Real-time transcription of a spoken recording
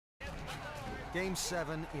Game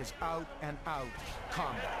 7 is out and out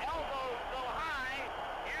combat.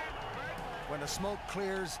 When the smoke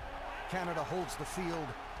clears, Canada holds the field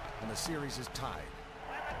and the series is tied.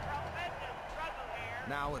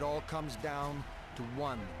 Now it all comes down to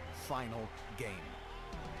one final game.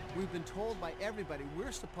 We've been told by everybody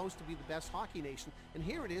we're supposed to be the best hockey nation, and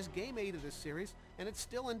here it is, game 8 of this series, and it's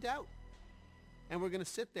still in doubt. And we're going to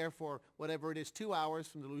sit there for whatever it is, 2 hours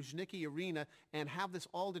from the Luzhniki Arena and have this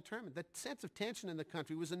all determined. The sense of tension in the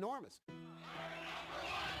country was enormous.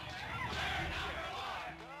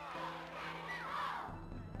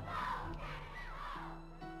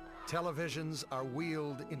 Televisions are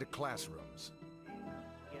wheeled into classrooms.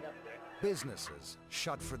 Businesses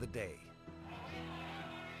shut for the day.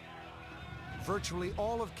 Virtually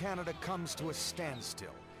all of Canada comes to a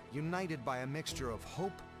standstill, united by a mixture of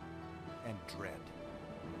hope and dread.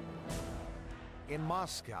 In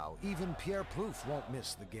Moscow, even Pierre Plouffe won't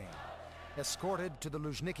miss the game, escorted to the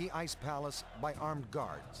Luzhniki Ice Palace by armed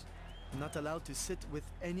guards. I'm not allowed to sit with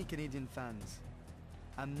any Canadian fans.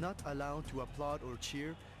 I'm not allowed to applaud or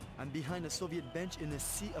cheer. I'm behind a Soviet bench in a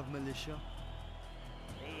sea of militia.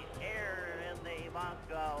 The air in the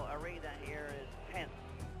Moscow arena here is tense.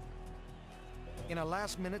 In a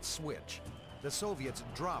last-minute switch, the Soviets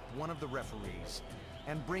drop one of the referees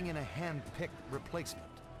and bring in a hand-picked replacement.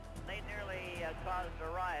 They nearly caused a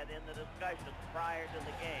riot in the discussions prior to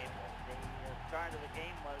the game. The start of the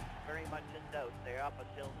game was very much in doubt. They're up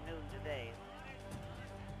until noon today.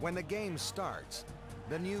 When the game starts,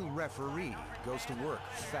 the new referee goes to work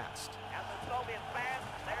fast. And the Soviet fans,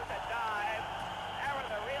 there's a dive. There was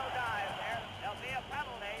a real dive there. There'll be a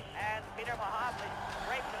penalty, and Peter Mahovlich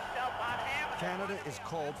scraped himself on him. Canada is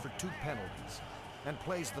called for 2 penalties and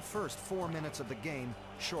plays the first 4 minutes of the game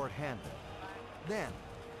shorthanded. Then,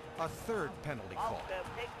 a third penalty call. Malka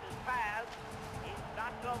picks his pass. He's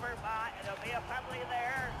knocked over by, and there'll be a penalty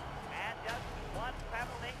there. And just one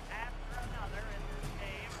penalty after another in this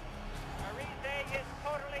game. Arise is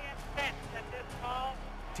totally incensed at this call.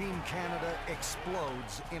 Team Canada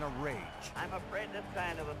explodes in a rage. I'm afraid this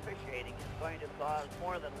kind of officiating is going to cause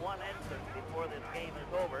more than one incident before this game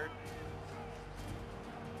is over.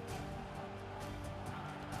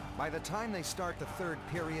 By the time they start the third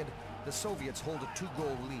period, the Soviets hold a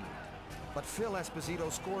 2-goal lead. But Phil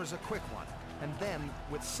Esposito scores a quick one. And then,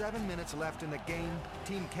 with 7 minutes left in the game,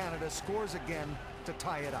 Team Canada scores again to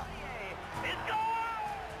tie it up. It's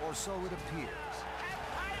goal! Or so it appears.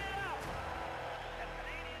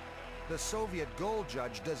 The Soviet goal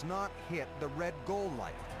judge does not hit the red goal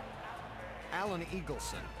light. Alan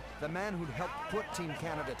Eagleson, the man who'd helped put Team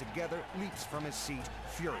Canada together, leaps from his seat,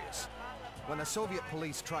 furious. When the Soviet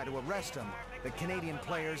police try to arrest him, the Canadian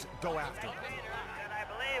players go after him. And I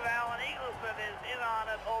believe Alan Eagleson is in on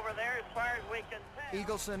it over there as far as we can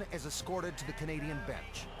tell. Eagleson is escorted to the Canadian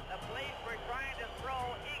bench. The police were trying to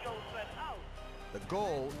throw Eagleson out. The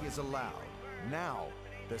goal is allowed. Now,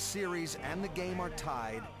 the series and the game are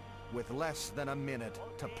tied with less than a minute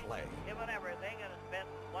to play. Given everything, it has been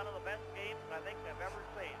one of the best games I think I've ever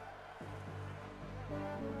seen.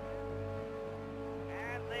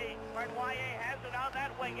 And the Marnoyer has it on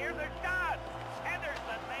that wing. Here's a shot.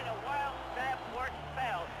 Henderson made a wild stab towards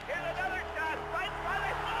Bell. Here's another shot. Right by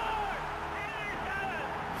the score. Henderson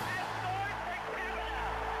has scored for Canada.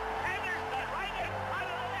 Henderson right in front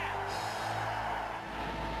of the net.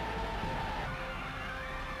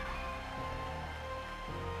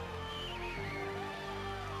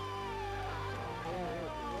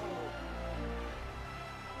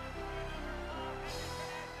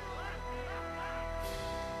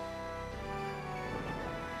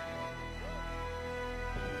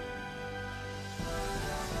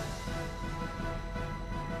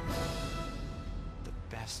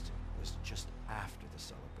 Was just after the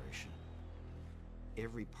celebration.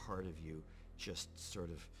 Every part of you just sort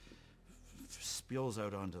of spills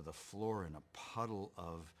out onto the floor in a puddle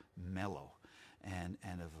of mellow and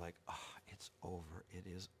of like, oh, it's over, it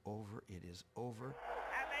is over, it is over.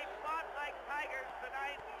 And they fought like tigers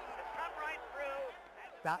tonight to come right through.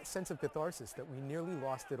 That sense of catharsis that we nearly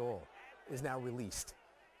lost it all is now released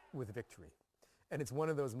with victory. And it's one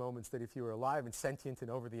of those moments that if you were alive and sentient and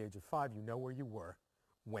over the age of 5, you know where you were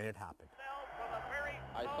when it happened.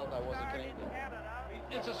 I felt I wasn't Canadian.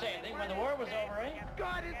 It's the same thing when the war was over, eh?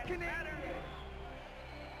 God is Canadian!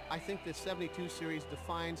 I think the 72 series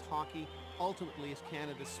defines hockey ultimately as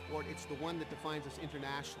Canada's sport. It's the one that defines us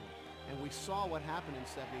internationally. And we saw what happened in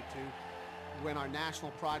 72 when our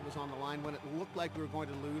national pride was on the line, when it looked like we were going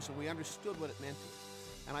to lose, and we understood what it meant to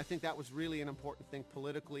us. And I think that was really an important thing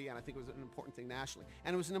politically, and I think it was an important thing nationally.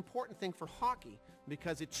 And it was an important thing for hockey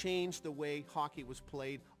because it changed the way hockey was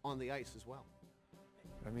played on the ice as well.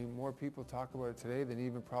 I mean, more people talk about it today than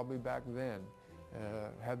even probably back then.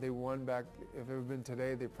 Had they won back, if it had been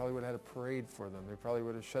today, they probably would have had a parade for them. They probably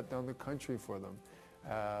would have shut down the country for them.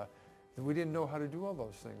 We didn't know how to do all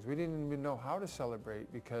those things. We didn't even know how to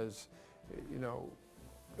celebrate because, you know,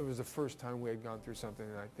 it was the first time we had gone through something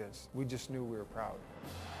like this. We just knew we were proud.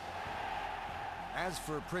 As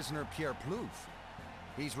for prisoner Pierre Plouffe,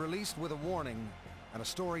 he's released with a warning and a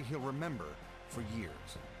story he'll remember for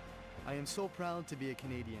years. I am so proud to be a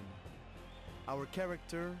Canadian. Our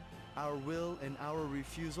character, our will, and our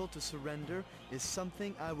refusal to surrender is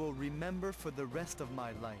something I will remember for the rest of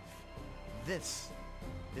my life. This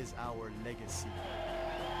is our legacy.